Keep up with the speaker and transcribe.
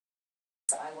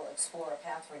I will explore a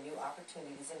path for new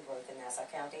opportunities and growth in Nassau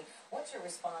County. What's your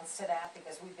response to that?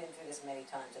 Because we've been through this many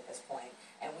times at this point,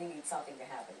 and we need something to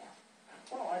happen now.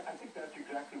 Well, I think that's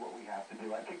exactly what we have to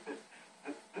do. I think that,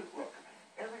 look,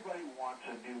 everybody wants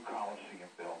a new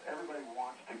Coliseum built. Everybody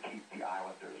wants to keep the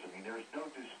Islanders. I mean, there's no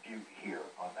dispute here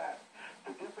on that.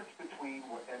 The difference between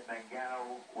what Ed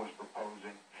Mangano was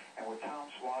proposing and what Tom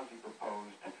Suozzi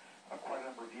proposed quite a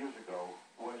number of years ago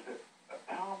was that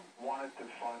Tom wanted to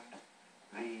fund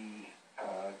the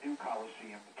new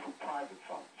Coliseum through private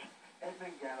funds. Ed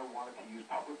Mangano wanted to use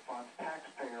public funds,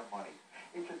 taxpayer money.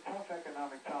 It's a tough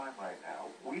economic time right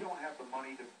now. We don't have the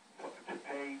money to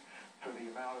pay for the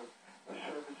amount of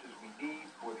services we need,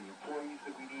 for the employees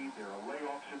that we need. There are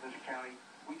layoffs in this county.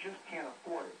 We just can't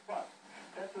afford it. But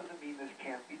that doesn't mean this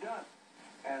can't be done.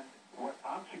 And what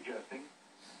I'm suggesting,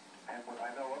 and what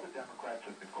I know other Democrats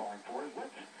have been calling for, is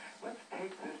let's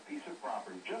take this piece of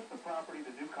property, just the property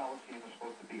the new Coliseum is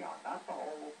supposed to be on, not the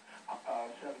whole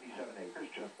 77 acres,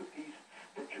 just the piece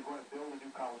that you're going to build a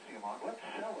new Coliseum on. Let's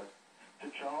sell it to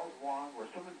Charles